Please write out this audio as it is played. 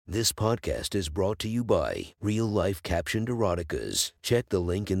This podcast is brought to you by Real Life Captioned Eroticas. Check the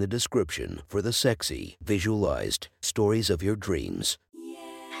link in the description for the sexy, visualized stories of your dreams.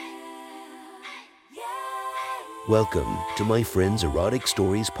 Welcome to my friend's Erotic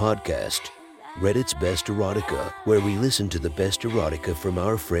Stories podcast, Reddit's Best Erotica, where we listen to the best erotica from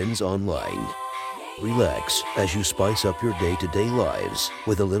our friends online. Relax as you spice up your day-to-day lives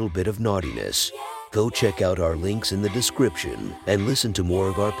with a little bit of naughtiness. Go check out our links in the description and listen to more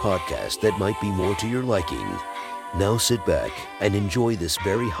of our podcast that might be more to your liking. Now sit back and enjoy this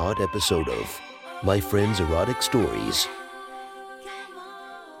very hot episode of My Friend's Erotic Stories.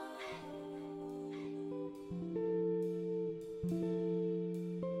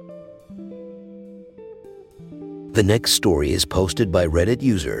 The next story is posted by Reddit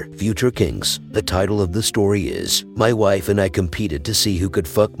user Future Kinks. The title of the story is, My wife and I competed to see who could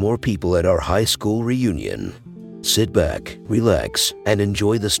fuck more people at our high school reunion. Sit back, relax, and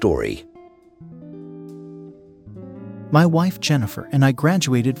enjoy the story. My wife Jennifer and I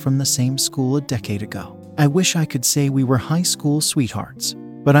graduated from the same school a decade ago. I wish I could say we were high school sweethearts,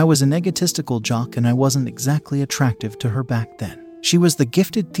 but I was an egotistical jock and I wasn't exactly attractive to her back then. She was the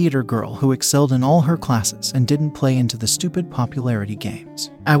gifted theater girl who excelled in all her classes and didn't play into the stupid popularity games.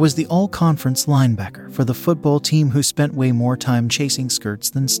 I was the all-conference linebacker for the football team who spent way more time chasing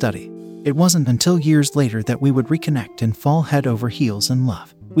skirts than study. It wasn't until years later that we would reconnect and fall head over heels in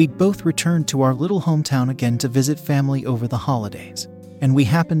love. We'd both returned to our little hometown again to visit family over the holidays, and we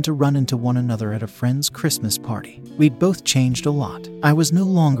happened to run into one another at a friend's Christmas party. We'd both changed a lot. I was no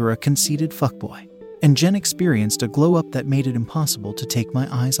longer a conceited fuckboy, and Jen experienced a glow-up that made it impossible to take my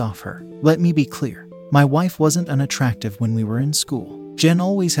eyes off her. Let me be clear, my wife wasn't unattractive when we were in school. Jen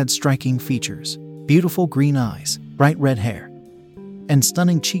always had striking features, beautiful green eyes, bright red hair, and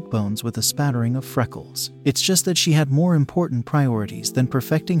stunning cheekbones with a spattering of freckles. It's just that she had more important priorities than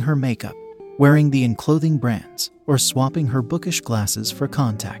perfecting her makeup, wearing the in-clothing brands, or swapping her bookish glasses for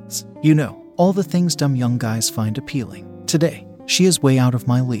contacts. You know, all the things dumb young guys find appealing. Today, she is way out of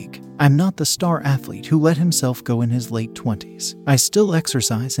my league. I'm not the star athlete who let himself go in his late 20s. I still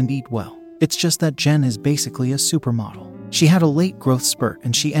exercise and eat well. It's just that Jen is basically a supermodel. She had a late growth spurt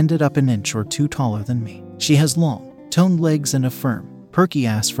and she ended up an inch or two taller than me. She has long, toned legs and a firm, perky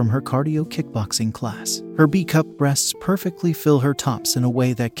ass from her cardio kickboxing class. Her B-cup breasts perfectly fill her tops in a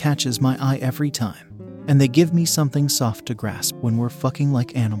way that catches my eye every time, and they give me something soft to grasp when we're fucking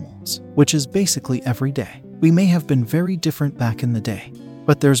like animals, which is basically every day. We may have been very different back in the day,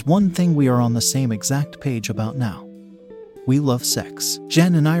 but there's one thing we are on the same exact page about now. We love sex.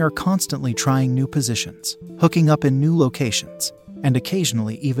 Jen and I are constantly trying new positions, hooking up in new locations, and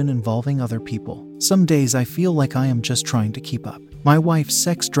occasionally even involving other people. Some days I feel like I am just trying to keep up. My wife's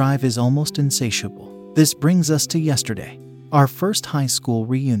sex drive is almost insatiable. This brings us to yesterday, our first high school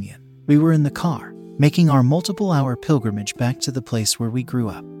reunion. We were in the car, making our multiple-hour pilgrimage back to the place where we grew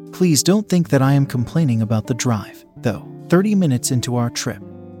up. Please don't think that I am complaining about the drive, though. 30 minutes into our trip,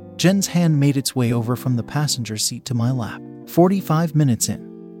 Jen's hand made its way over from the passenger seat to my lap. 45 minutes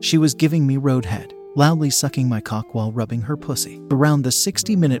in, she was giving me roadhead, loudly sucking my cock while rubbing her pussy. Around the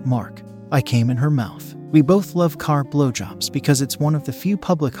 60-minute mark, I came in her mouth. We both love car blowjobs because it's one of the few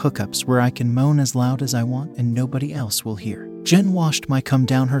public hookups where I can moan as loud as I want and nobody else will hear. Jen washed my cum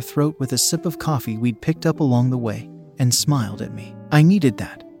down her throat with a sip of coffee we'd picked up along the way and smiled at me. I needed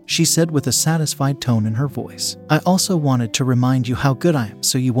that, she said with a satisfied tone in her voice. I also wanted to remind you how good I am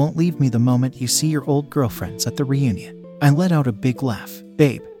so you won't leave me the moment you see your old girlfriends at the reunion. I let out a big laugh.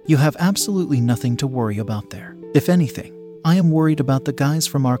 Babe, you have absolutely nothing to worry about there. If anything, I am worried about the guys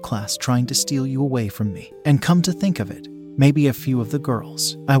from our class trying to steal you away from me. And come to think of it, maybe a few of the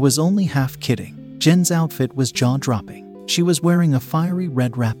girls. I was only half kidding. Jen's outfit was jaw-dropping. She was wearing a fiery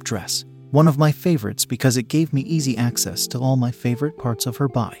red wrap dress, one of my favorites because it gave me easy access to all my favorite parts of her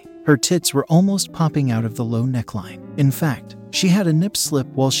body. Her tits were almost popping out of the low neckline. In fact, she had a nip slip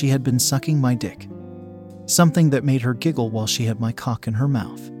while she had been sucking my dick, something that made her giggle while she had my cock in her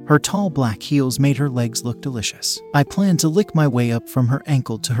mouth. Her tall black heels made her legs look delicious. I planned to lick my way up from her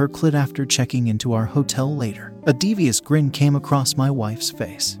ankle to her clit after checking into our hotel later. A devious grin came across my wife's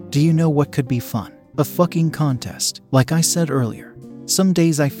face. Do you know what could be fun? A fucking contest. Like I said earlier, some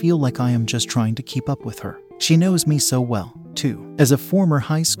days I feel like I am just trying to keep up with her. She knows me so well, too. As a former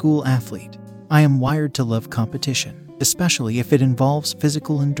high school athlete, I am wired to love competition, especially if it involves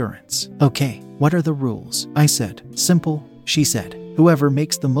physical endurance. Okay, what are the rules? I said. Simple, she said. Whoever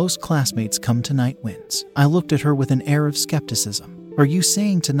makes the most classmates come tonight wins. I looked at her with an air of skepticism. Are you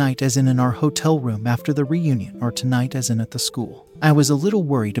saying tonight as in our hotel room after the reunion or tonight as in at the school? I was a little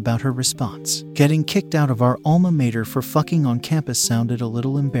worried about her response. Getting kicked out of our alma mater for fucking on campus sounded a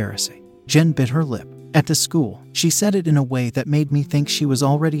little embarrassing. Jen bit her lip. At the school, she said it in a way that made me think she was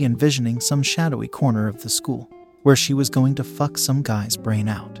already envisioning some shadowy corner of the school where she was going to fuck some guy's brain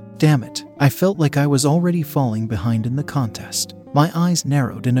out. Damn it, I felt like I was already falling behind in the contest. My eyes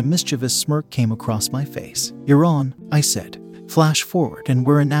narrowed and a mischievous smirk came across my face. "You're on," I said. Flash forward and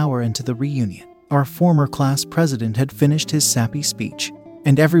we're an hour into the reunion. Our former class president had finished his sappy speech,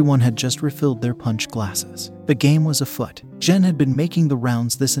 and everyone had just refilled their punch glasses. The game was afoot. Jen had been making the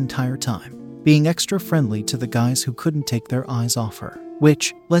rounds this entire time, being extra friendly to the guys who couldn't take their eyes off her,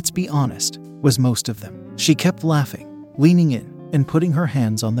 which, let's be honest, was most of them. She kept laughing, leaning in, and putting her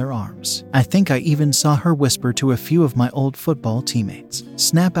hands on their arms. I think I even saw her whisper to a few of my old football teammates.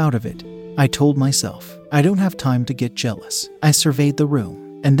 Snap out of it, I told myself. I don't have time to get jealous. I surveyed the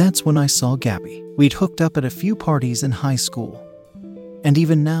room, and that's when I saw Gabby. We'd hooked up at a few parties in high school. And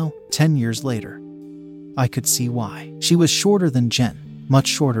even now, 10 years later, I could see why. She was shorter than Jen, much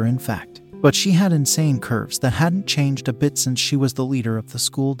shorter in fact. But she had insane curves that hadn't changed a bit since she was the leader of the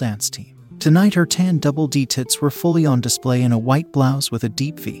school dance team. Tonight her tan double D tits were fully on display in a white blouse with a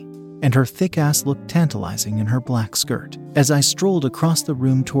deep V, and her thick ass looked tantalizing in her black skirt. As I strolled across the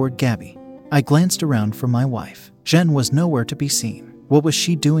room toward Gabby, I glanced around for my wife. Jen was nowhere to be seen. What was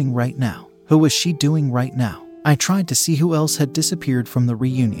she doing right now? Who was she doing right now? I tried to see who else had disappeared from the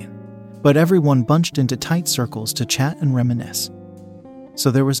reunion, but everyone bunched into tight circles to chat and reminisce,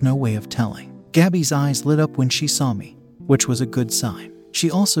 so there was no way of telling. Gabby's eyes lit up when she saw me, which was a good sign. She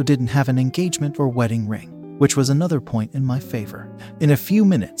also didn't have an engagement or wedding ring, which was another point in my favor. In a few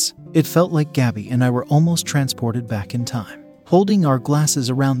minutes, it felt like Gabby and I were almost transported back in time, holding our glasses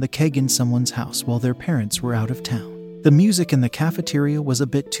around the keg in someone's house while their parents were out of town. The music in the cafeteria was a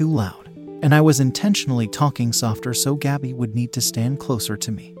bit too loud, and I was intentionally talking softer so Gabby would need to stand closer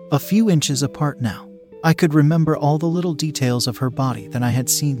to me. A few inches apart now, I could remember all the little details of her body that I had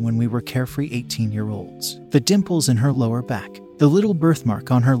seen when we were carefree 18-year-olds. The dimples in her lower back, the little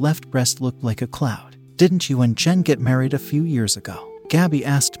birthmark on her left breast looked like a cloud. "Didn't you and Jen get married a few years ago?" Gabby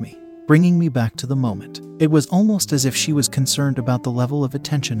asked me, bringing me back to the moment. It was almost as if she was concerned about the level of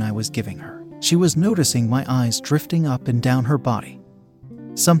attention I was giving her. She was noticing my eyes drifting up and down her body,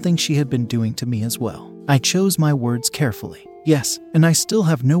 something she had been doing to me as well. I chose my words carefully. "Yes, and I still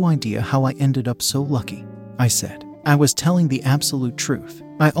have no idea how I ended up so lucky," I said. I was telling the absolute truth.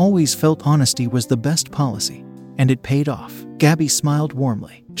 I always felt honesty was the best policy, and it paid off. Gabby smiled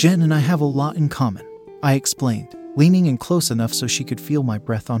warmly. "Jen and I have a lot in common," I explained, leaning in close enough so she could feel my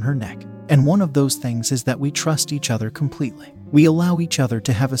breath on her neck. "And one of those things is that we trust each other completely. We allow each other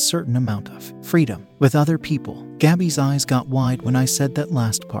to have a certain amount of freedom with other people." Gabby's eyes got wide when I said that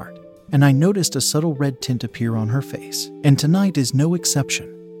last part, and I noticed a subtle red tint appear on her face. "And tonight is no exception,"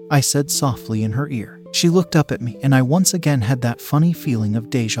 I said softly in her ear. She looked up at me, and I once again had that funny feeling of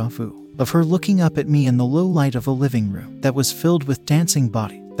déjà vu, of her looking up at me in the low light of a living room that was filled with dancing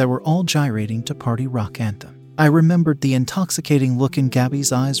bodies that were all gyrating to party rock anthem. I remembered the intoxicating look in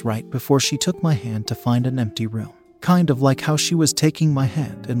Gabby's eyes right before she took my hand to find an empty room, kind of like how she was taking my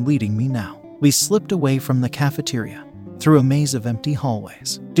hand and leading me now. We slipped away from the cafeteria, through a maze of empty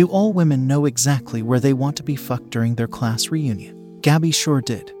hallways. Do all women know exactly where they want to be fucked during their class reunion? Gabby sure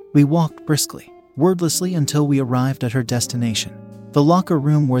did. We walked briskly, wordlessly until we arrived at her destination, the locker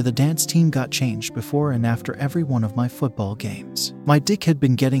room where the dance team got changed before and after every one of my football games. My dick had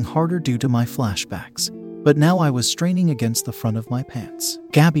been getting harder due to my flashbacks, but now I was straining against the front of my pants.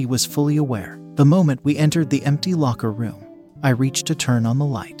 Gabby was fully aware. The moment we entered the empty locker room, I reached to turn on the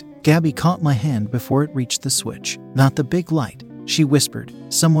light. Gabby caught my hand before it reached the switch. "Not the big light," she whispered.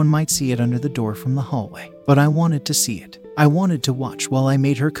 "Someone might see it under the door from the hallway." But I wanted to see it. I wanted to watch while I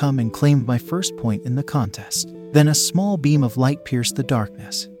made her come and claimed my first point in the contest. Then a small beam of light pierced the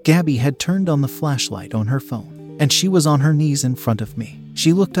darkness. Gabby had turned on the flashlight on her phone, and she was on her knees in front of me.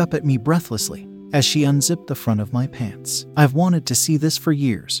 She looked up at me breathlessly as she unzipped the front of my pants. "I've wanted to see this for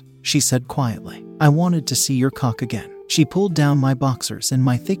years," she said quietly. "I wanted to see your cock again." She pulled down my boxers and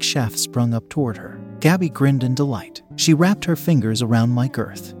my thick shaft sprung up toward her. Gabby grinned in delight. She wrapped her fingers around my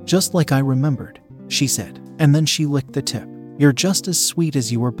girth. "Just like I remembered," she said, and then she licked the tip. "You're just as sweet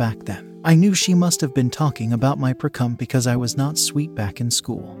as you were back then." I knew she must have been talking about my precum because I was not sweet back in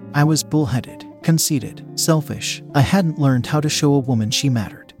school. I was bullheaded, conceited, selfish. I hadn't learned how to show a woman she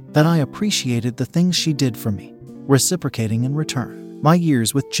mattered, that I appreciated the things she did for me, reciprocating in return. My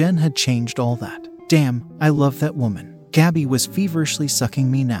years with Jen had changed all that. Damn, I love that woman. Gabby was feverishly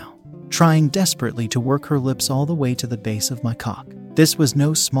sucking me now, trying desperately to work her lips all the way to the base of my cock. This was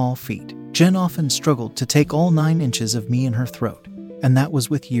no small feat. Jen often struggled to take all 9 inches of me in her throat, and that was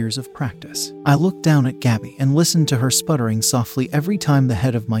with years of practice. I looked down at Gabby and listened to her sputtering softly every time the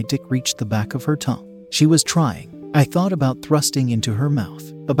head of my dick reached the back of her tongue. She was trying. I thought about thrusting into her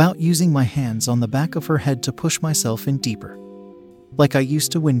mouth, about using my hands on the back of her head to push myself in deeper, like I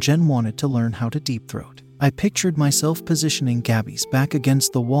used to when Jen wanted to learn how to deep throat. I pictured myself positioning Gabby's back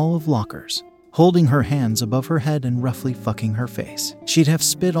against the wall of lockers, holding her hands above her head and roughly fucking her face. She'd have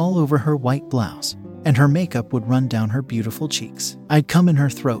spit all over her white blouse, and her makeup would run down her beautiful cheeks. I'd come in her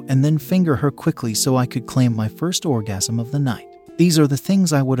throat and then finger her quickly so I could claim my first orgasm of the night. These are the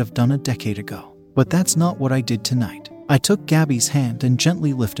things I would have done a decade ago, but that's not what I did tonight. I took Gabby's hand and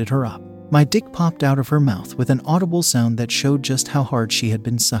gently lifted her up. My dick popped out of her mouth with an audible sound that showed just how hard she had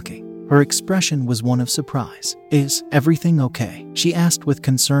been sucking. Her expression was one of surprise. "Is everything okay?" she asked with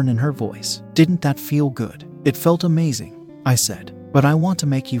concern in her voice. "Didn't that feel good?" "It felt amazing," I said, "but I want to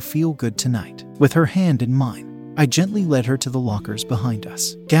make you feel good tonight." With her hand in mine, I gently led her to the lockers behind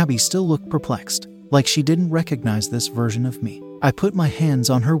us. Gabby still looked perplexed, like she didn't recognize this version of me. I put my hands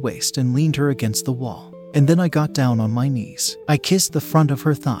on her waist and leaned her against the wall, and then I got down on my knees. I kissed the front of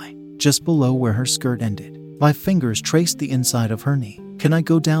her thigh, just below where her skirt ended. My fingers traced the inside of her knee. "Can I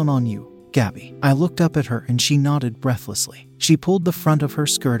go down on you, Gabby?" I looked up at her and she nodded breathlessly. She pulled the front of her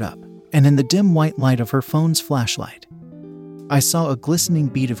skirt up, and in the dim white light of her phone's flashlight, I saw a glistening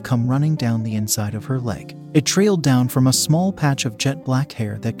bead of cum running down the inside of her leg. It trailed down from a small patch of jet black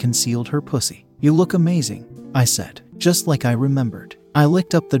hair that concealed her pussy. "You look amazing," I said, just like I remembered. I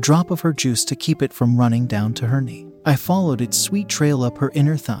licked up the drop of her juice to keep it from running down to her knee. I followed its sweet trail up her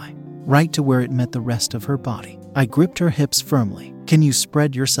inner thigh, right to where it met the rest of her body. I gripped her hips firmly. "Can you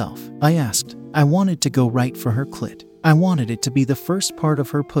spread yourself?" I asked. I wanted to go right for her clit. I wanted it to be the first part of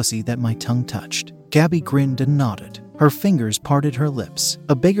her pussy that my tongue touched. Gabby grinned and nodded. Her fingers parted her lips.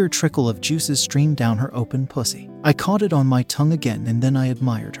 A bigger trickle of juices streamed down her open pussy. I caught it on my tongue again and then I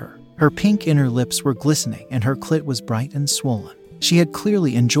admired her. Her pink inner lips were glistening and her clit was bright and swollen. She had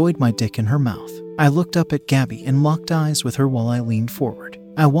clearly enjoyed my dick in her mouth. I looked up at Gabby and locked eyes with her while I leaned forward.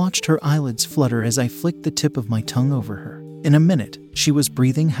 I watched her eyelids flutter as I flicked the tip of my tongue over her. In a minute, she was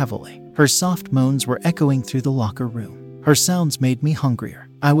breathing heavily. Her soft moans were echoing through the locker room. Her sounds made me hungrier.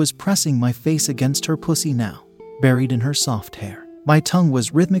 I was pressing my face against her pussy now, buried in her soft hair. My tongue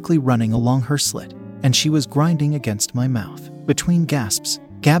was rhythmically running along her slit, and she was grinding against my mouth. Between gasps,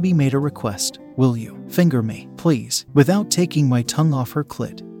 Gabby made a request. "Will you finger me, please?" Without taking my tongue off her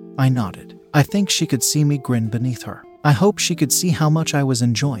clit, I nodded. I think she could see me grin beneath her. I hoped she could see how much I was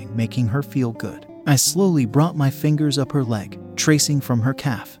enjoying making her feel good. I slowly brought my fingers up her leg, tracing from her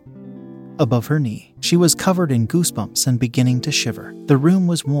calf above her knee. She was covered in goosebumps and beginning to shiver. The room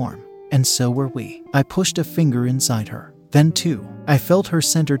was warm, and so were we. I pushed a finger inside her. Then too, I felt her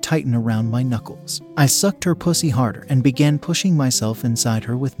center tighten around my knuckles. I sucked her pussy harder and began pushing myself inside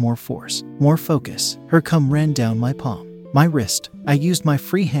her with more force, more focus. Her cum ran down my palm, my wrist. I used my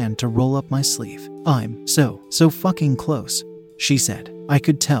free hand to roll up my sleeve. "I'm so fucking close," she said. I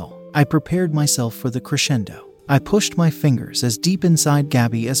could tell. I prepared myself for the crescendo. I pushed my fingers as deep inside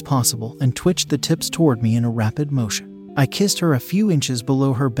Gabby as possible and twitched the tips toward me in a rapid motion. I kissed her a few inches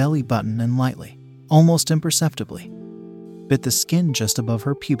below her belly button and lightly, almost imperceptibly, bit the skin just above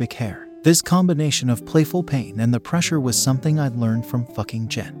her pubic hair. This combination of playful pain and the pressure was something I'd learned from fucking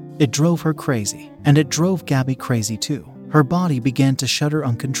Jen. It drove her crazy, and it drove Gabby crazy too. Her body began to shudder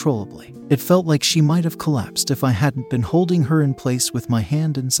uncontrollably. It felt like she might have collapsed if I hadn't been holding her in place with my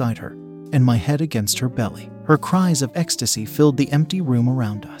hand inside her and my head against her belly. Her cries of ecstasy filled the empty room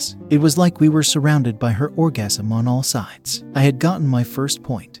around us. It was like we were surrounded by her orgasm on all sides. I had gotten my first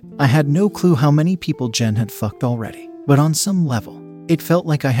point. I had no clue how many people Jen had fucked already, but on some level, it felt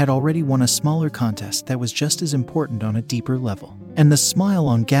like I had already won a smaller contest that was just as important on a deeper level. And the smile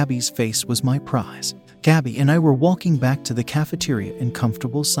on Gabby's face was my prize. Gabby and I were walking back to the cafeteria in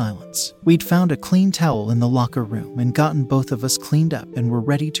comfortable silence. We'd found a clean towel in the locker room and gotten both of us cleaned up and were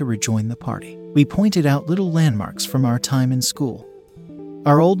ready to rejoin the party. We pointed out little landmarks from our time in school.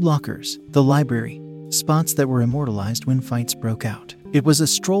 Our old lockers, the library, spots that were immortalized when fights broke out. It was a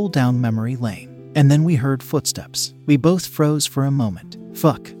stroll down memory lane. And then we heard footsteps. We both froze for a moment.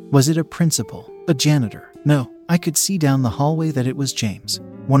 Fuck, was it a principal? A janitor? No, I could see down the hallway that it was James,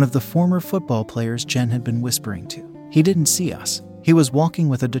 one of the former football players Jen had been whispering to. He didn't see us. He was walking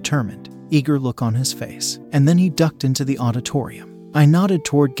with a determined, eager look on his face. And then he ducked into the auditorium. I nodded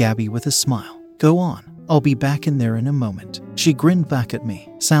toward Gabby with a smile. "Go on. I'll be back in there in a moment." She grinned back at me.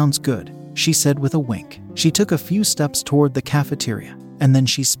 "Sounds good," she said with a wink. She took a few steps toward the cafeteria, and then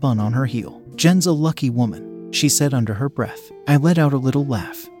she spun on her heel. "Jen's a lucky woman," she said under her breath. I let out a little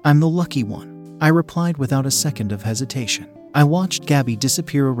laugh. "I'm the lucky one," I replied without a second of hesitation. I watched Gabby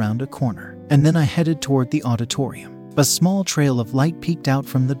disappear around a corner, and then I headed toward the auditorium. A small trail of light peeked out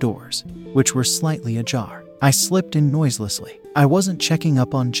from the doors, which were slightly ajar. I slipped in noiselessly. I wasn't checking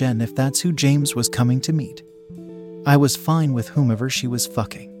up on Jen if that's who James was coming to meet. I was fine with whomever she was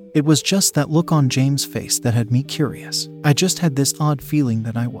fucking. It was just that look on James' face that had me curious. I just had this odd feeling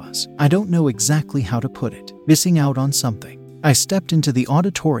that I don't know exactly how to put it, missing out on something. I stepped into the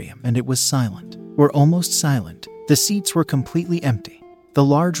auditorium and it was silent, or almost silent. The seats were completely empty. The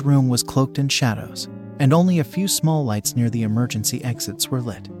large room was cloaked in shadows, and only a few small lights near the emergency exits were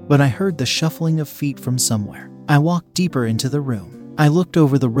lit. But I heard the shuffling of feet from somewhere. I walked deeper into the room. I looked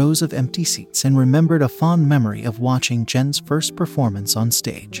over the rows of empty seats and remembered a fond memory of watching Jen's first performance on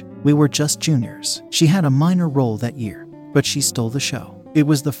stage. We were just juniors. She had a minor role that year, but she stole the show. It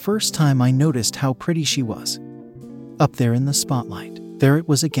was the first time I noticed how pretty she was. Up there in the spotlight, there it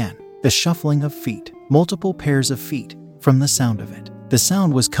was again. The shuffling of feet, multiple pairs of feet, from the sound of it. The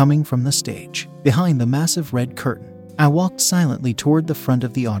sound was coming from the stage, behind the massive red curtain. I walked silently toward the front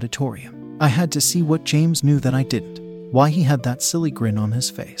of the auditorium. I had to see what James knew that I didn't. Why he had that silly grin on his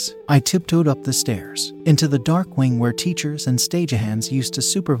face. I tiptoed up the stairs, into the dark wing where teachers and stagehands used to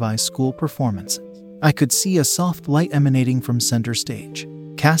supervise school performances. I could see a soft light emanating from center stage,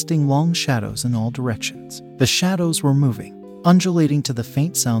 casting long shadows in all directions. The shadows were moving, undulating to the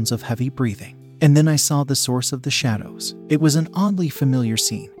faint sounds of heavy breathing. And then I saw the source of the shadows. It was an oddly familiar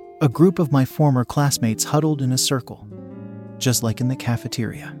scene. A group of my former classmates huddled in a circle, just like in the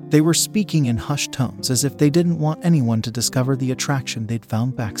cafeteria. They were speaking in hushed tones as if they didn't want anyone to discover the attraction they'd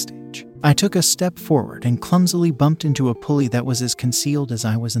found backstage. I took a step forward and clumsily bumped into a pulley that was as concealed as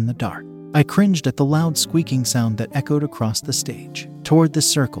I was in the dark. I cringed at the loud squeaking sound that echoed across the stage. Toward the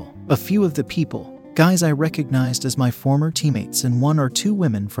circle, a few of the people, guys I recognized as my former teammates and 1 or 2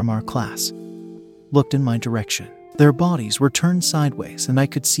 women from our class, looked in my direction. Their bodies were turned sideways and I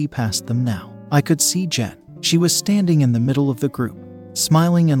could see past them now. I could see Jen. She was standing in the middle of the group,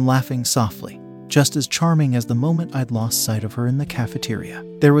 smiling and laughing softly, just as charming as the moment I'd lost sight of her in the cafeteria.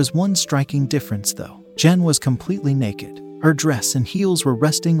 There was one striking difference though. Jen was completely naked. Her dress and heels were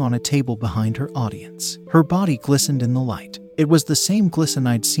resting on a table behind her audience. Her body glistened in the light. It was the same glisten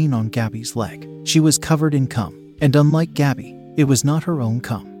I'd seen on Gabby's leg. She was covered in cum, and unlike Gabby, it was not her own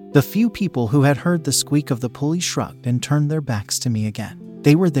cum. The few people who had heard the squeak of the pulley shrugged and turned their backs to me again.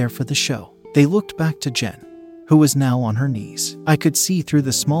 They were there for the show. They looked back to Jen, who was now on her knees. I could see through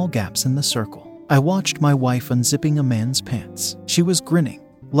the small gaps in the circle. I watched my wife unzipping a man's pants. She was grinning,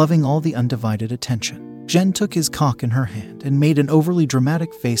 loving all the undivided attention. Jen took his cock in her hand and made an overly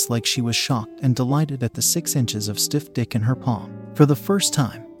dramatic face like she was shocked and delighted at the 6 inches of stiff dick in her palm. For the first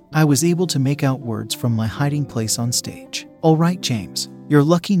time, I was able to make out words from my hiding place on stage. "All right, James. You're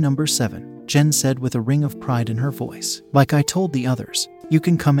lucky number 7, Jen said with a ring of pride in her voice. Like I told the others, you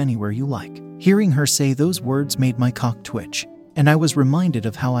can come anywhere you like." Hearing her say those words made my cock twitch, and I was reminded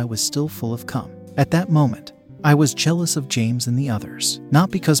of how I was still full of cum. At that moment, I was jealous of James and the others,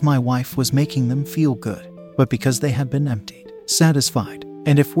 not because my wife was making them feel good, but because they had been emptied, satisfied,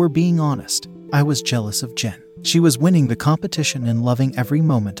 and if we're being honest, I was jealous of Jen. She was winning the competition and loving every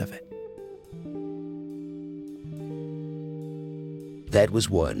moment of it. That was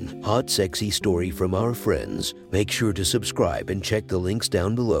one hot, sexy story from our friends. Make sure to subscribe and check the links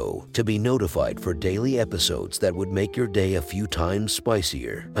down below to be notified for daily episodes that would make your day a few times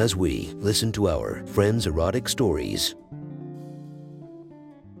spicier as we listen to our friends' erotic stories.